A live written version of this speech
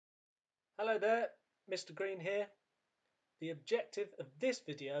Hello there, Mr. Green here. The objective of this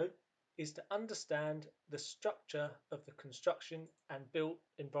video is to understand the structure of the construction and built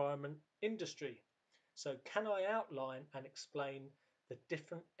environment industry. So can I outline and explain the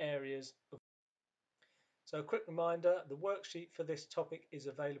different areas of... So a quick reminder, the worksheet for this topic is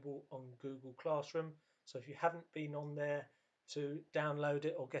available on Google Classroom. So if you haven't been on there to download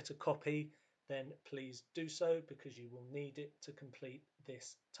it or get a copy, then please do so because you will need it to complete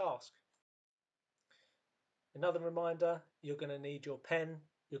this task. Another reminder, you're going to need your pen,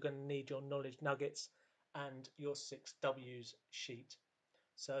 you're going to need your knowledge nuggets and your 6Ws sheet.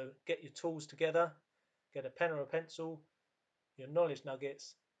 So get your tools together, get a pen or a pencil, your knowledge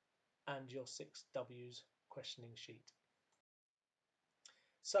nuggets and your 6Ws questioning sheet.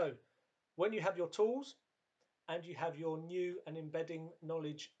 So when you have your tools and you have your new and embedding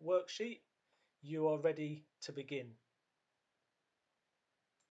knowledge worksheet, you are ready to begin.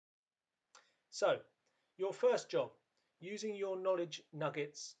 So your first job, using your knowledge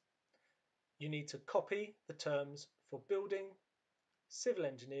nuggets, you need to copy the terms for building, civil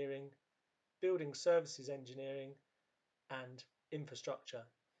engineering, building services engineering, and infrastructure.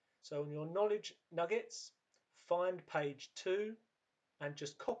 So on your knowledge nuggets, find page 2 and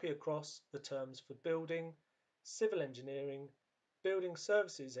just copy across the terms for building, civil engineering, building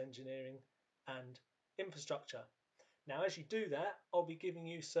services engineering, and infrastructure. Now, as you do that, I'll be giving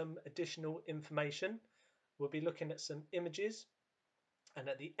you some additional information. We'll be looking at some images, and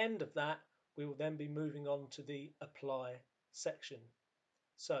at the end of that, we will then be moving on to the apply section.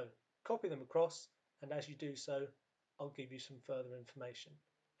 So copy them across, and as you do so, I'll give you some further information.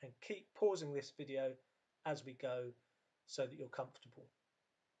 And keep pausing this video as we go so that you're comfortable.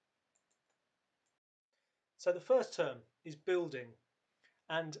 So the first term is building,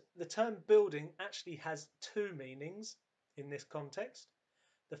 and the term building actually has two meanings in this context.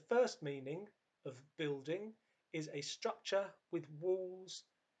 The first meaning of building is a structure with walls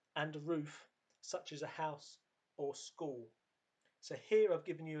and a roof, such as a house or school. So here I've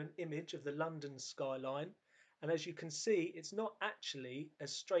given you an image of the London skyline, and as you can see, it's not actually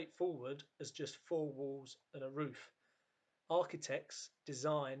as straightforward as just four walls and a roof. Architects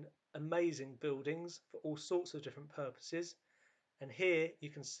design amazing buildings for all sorts of different purposes, and here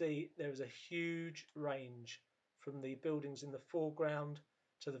you can see there is a huge range from the buildings in the foreground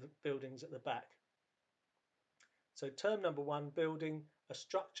to the buildings at the back. So term number one, building, a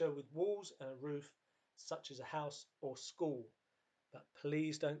structure with walls and a roof, such as a house or school. But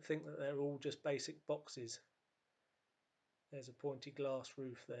please don't think that they're all just basic boxes. There's a pointy glass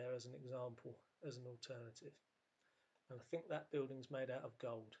roof there as an example, as an alternative. And I think that building's made out of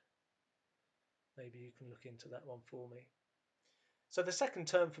gold. Maybe you can look into that one for me. So the second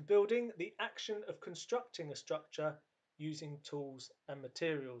term for building, the action of constructing a structure using tools and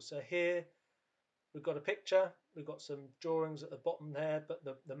materials. So here we've got a picture, we've got some drawings at the bottom there, but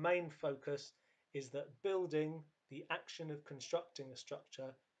the main focus is that building, the action of constructing a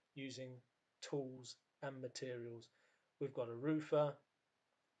structure using tools and materials. We've got a roofer,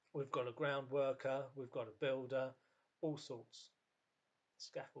 we've got a ground worker, we've got a builder, all sorts.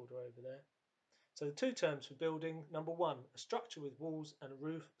 Scaffolder over there. So the two terms for building, number one, a structure with walls and a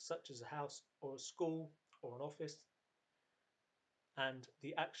roof, such as a house or a school or an office, and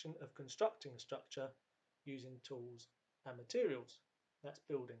the action of constructing a structure using tools and materials. That's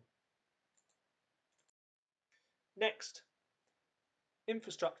building. Next,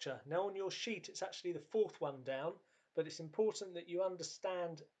 infrastructure. Now on your sheet, it's actually the fourth one down, but it's important that you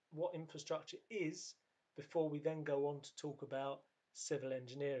understand what infrastructure is before we then go on to talk about civil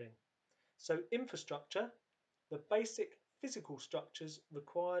engineering. So infrastructure, the basic physical structures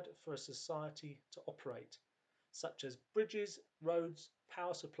required for a society to operate, such as bridges, roads,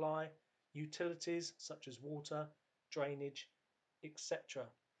 power supply, utilities such as water, drainage, etc.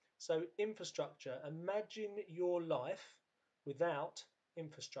 So infrastructure, imagine your life without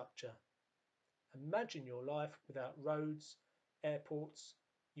infrastructure. Imagine your life without roads, airports,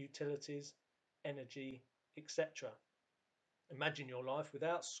 utilities, energy, etc. Imagine your life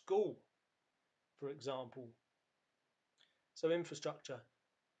without school, for example. So infrastructure,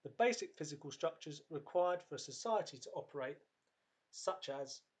 the basic physical structures required for a society to operate, such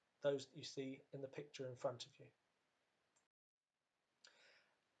as those that you see in the picture in front of you.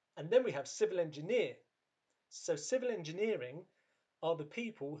 And then we have civil engineer. So civil engineering are the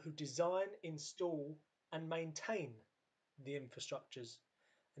people who design, install and maintain the infrastructures.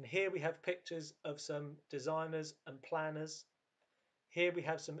 And here we have pictures of some designers and planners. Here we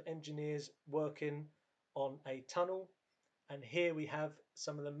have some engineers working on a tunnel, and here we have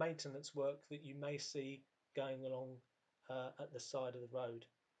some of the maintenance work that you may see going along at the side of the road.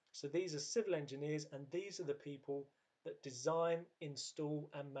 So these are civil engineers, and these are the people that design, install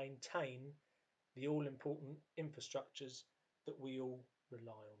and maintain the all-important infrastructures that we all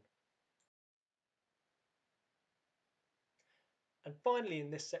rely on. And finally in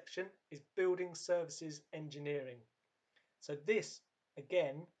this section is building services engineering. So this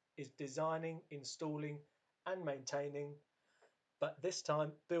again is designing, installing and maintaining, but this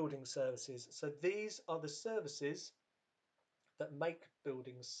time building services. So these are the services that make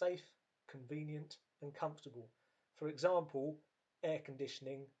buildings safe, convenient and comfortable. For example, air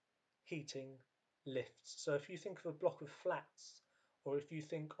conditioning, heating, lifts. So if you think of a block of flats, or if you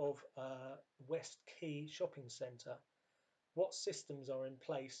think of West Quay shopping centre, what systems are in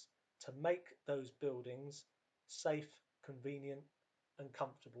place to make those buildings safe, convenient and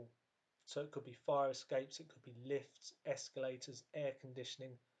comfortable? So it could be fire escapes, it could be lifts, escalators, air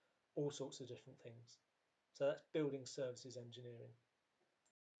conditioning, all sorts of different things. So that's building services engineering.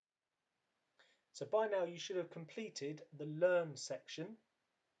 So by now you should have completed the Learn section,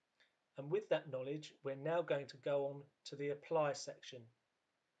 and with that knowledge we're now going to go on to the Apply section,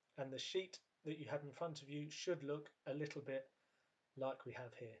 and the sheet that you have in front of you should look a little bit like we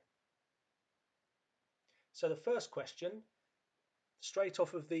have here. So the first question, straight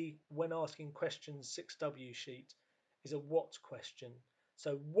off of the When Asking Questions 6W sheet, is a what question.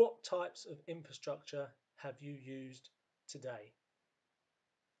 So what types of infrastructure have you used today?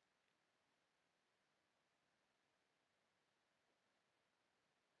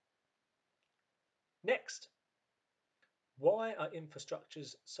 Next, why are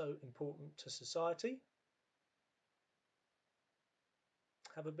infrastructures so important to society?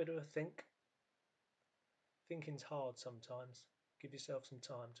 Have a bit of a think. Thinking's hard sometimes. Give yourself some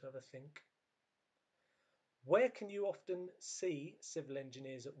time to have a think. Where can you often see civil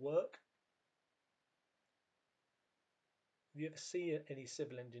engineers at work? Have you ever seen any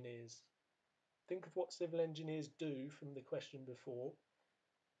civil engineers? Think of what civil engineers do from the question before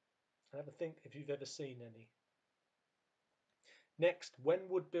and have a think if you've ever seen any. Next, when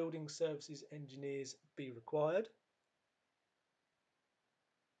would building services engineers be required?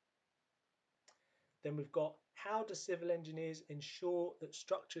 Then we've got, how do civil engineers ensure that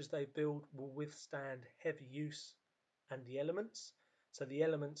structures they build will withstand heavy use and the elements? So the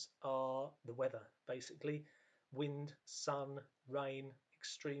elements are the weather, basically. Wind, sun, rain,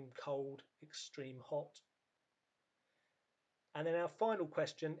 extreme cold, extreme hot. And then our final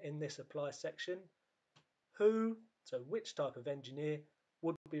question in this apply section, so which type of engineer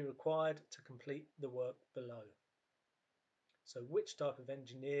would be required to complete the work below? So which type of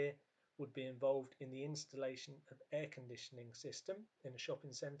engineer would be involved in the installation of air conditioning system in a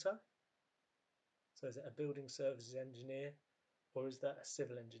shopping centre? So is it a building services engineer or is that a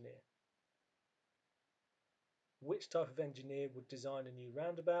civil engineer? Which type of engineer would design a new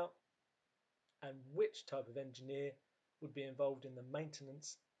roundabout? And which type of engineer would be involved in the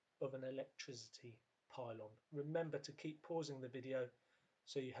maintenance of an electricity pylon? Remember to keep pausing the video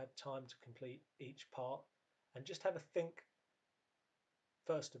so you have time to complete each part, and just have a think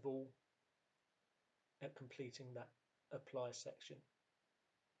first of all at completing that apply section.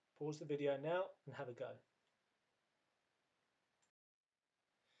 Pause the video now and have a go.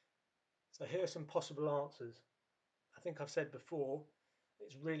 So here are some possible answers. I think I've said before,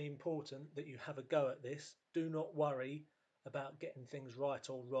 it's really important that you have a go at this. Do not worry about getting things right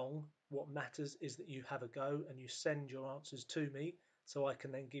or wrong. What matters is that you have a go and you send your answers to me so I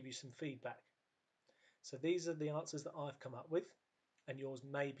can then give you some feedback. So these are the answers that I've come up with, and yours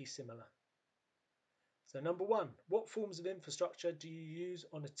may be similar. So number one, what forms of infrastructure do you use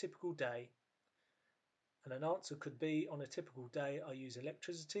on a typical day? And an answer could be, on a typical day I use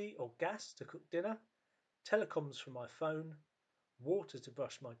electricity or gas to cook dinner, telecoms for my phone, water to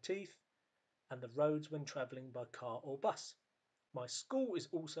brush my teeth, and the roads when travelling by car or bus. My school is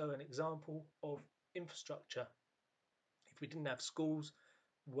also an example of infrastructure. If we didn't have schools,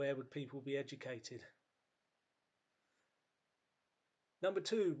 where would people be educated? Number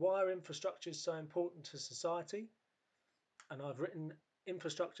two, why are infrastructures so important to society? And I've written,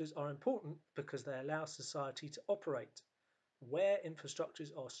 infrastructures are important because they allow society to operate. Where infrastructures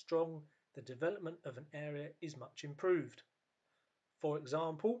are strong, the development of an area is much improved. For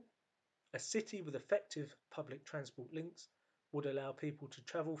example, a city with effective public transport links would allow people to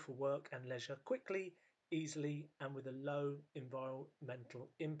travel for work and leisure quickly, easily, and with a low environmental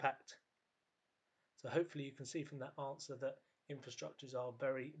impact. So hopefully you can see from that answer that infrastructures are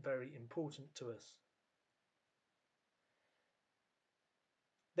very, very important to us.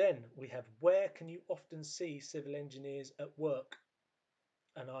 Then we have, where can you often see civil engineers at work?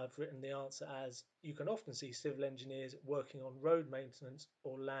 And I've written the answer as, you can often see civil engineers working on road maintenance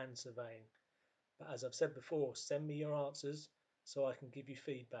or land surveying. But as I've said before, send me your answers so I can give you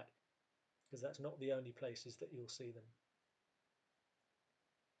feedback, because that's not the only places that you'll see them.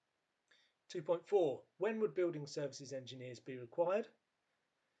 2.4. When would building services engineers be required?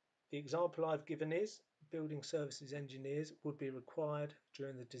 The example I've given is building services engineers would be required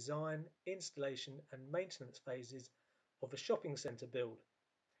during the design, installation and maintenance phases of a shopping centre build.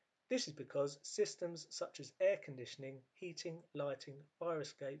 This is because systems such as air conditioning, heating, lighting, fire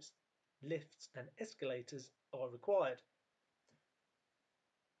escapes, lifts and escalators are required.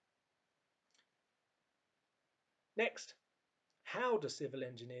 Next, how do civil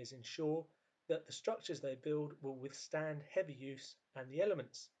engineers ensure that the structures they build will withstand heavy use and the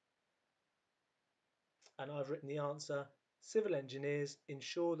elements? And I've written the answer, civil engineers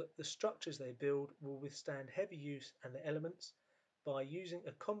ensure that the structures they build will withstand heavy use and the elements by using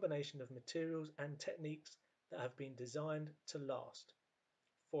a combination of materials and techniques that have been designed to last.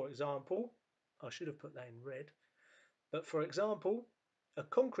 For example, I should have put that in red, but for example, a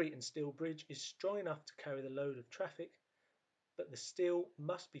concrete and steel bridge is strong enough to carry the load of traffic, but the steel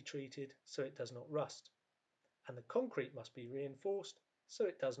must be treated so it does not rust, and the concrete must be reinforced so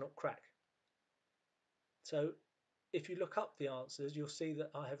it does not crack. So if you look up the answers, you'll see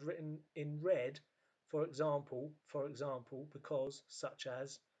that I have written in red, for example, because, such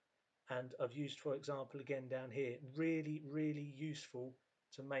as, and I've used for example again down here. Really, really useful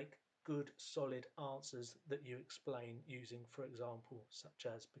to make good, solid answers that you explain using for example, such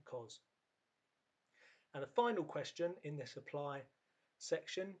as, because. And the final question in this apply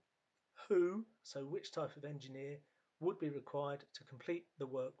section, who, so which type of engineer, would be required to complete the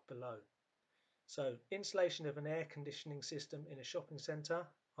work below? So installation of an air conditioning system in a shopping centre,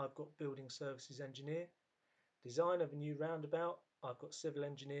 I've got building services engineer. Design of a new roundabout, I've got civil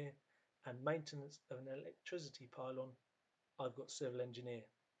engineer. And maintenance of an electricity pylon, I've got civil engineer.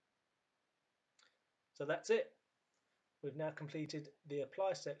 So that's it. We've now completed the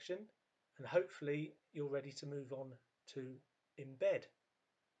apply section and hopefully you're ready to move on to embed.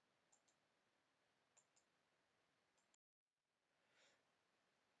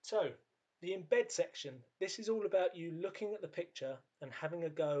 So the embed section, this is all about you looking at the picture and having a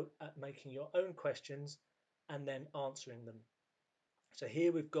go at making your own questions and then answering them. So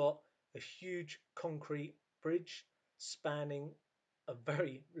here we've got a huge concrete bridge spanning a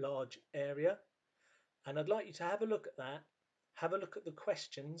very large area, and I'd like you to have a look at that, have a look at the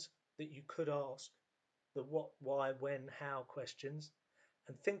questions that you could ask, the what, why, when, how questions,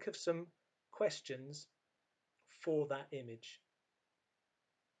 and think of some questions for that image.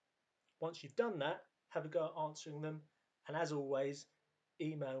 Once you've done that, have a go at answering them, and as always,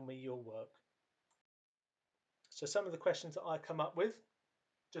 email me your work. So some of the questions that I come up with,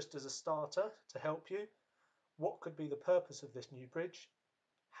 just as a starter to help you: what could be the purpose of this new bridge?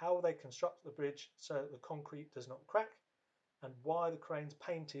 How will they construct the bridge so that the concrete does not crack? And why are the cranes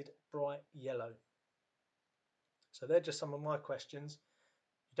painted bright yellow? So they're just some of my questions.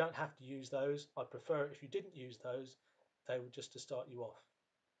 You don't have to use those. I'd prefer it if you didn't use those. They were just to start you off.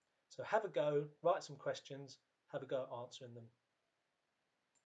 So have a go, write some questions, have a go at answering them.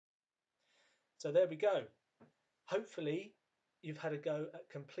 So there we go. Hopefully you've had a go at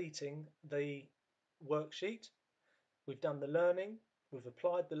completing the worksheet. We've done the learning, we've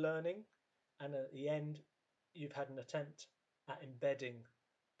applied the learning, and at the end you've had an attempt at embedding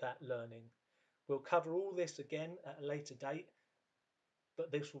that learning. We'll cover all this again at a later date,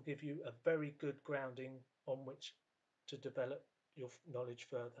 but this will give you a very good grounding on which to develop your knowledge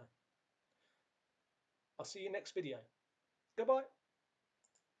further. I'll see you next video. Goodbye.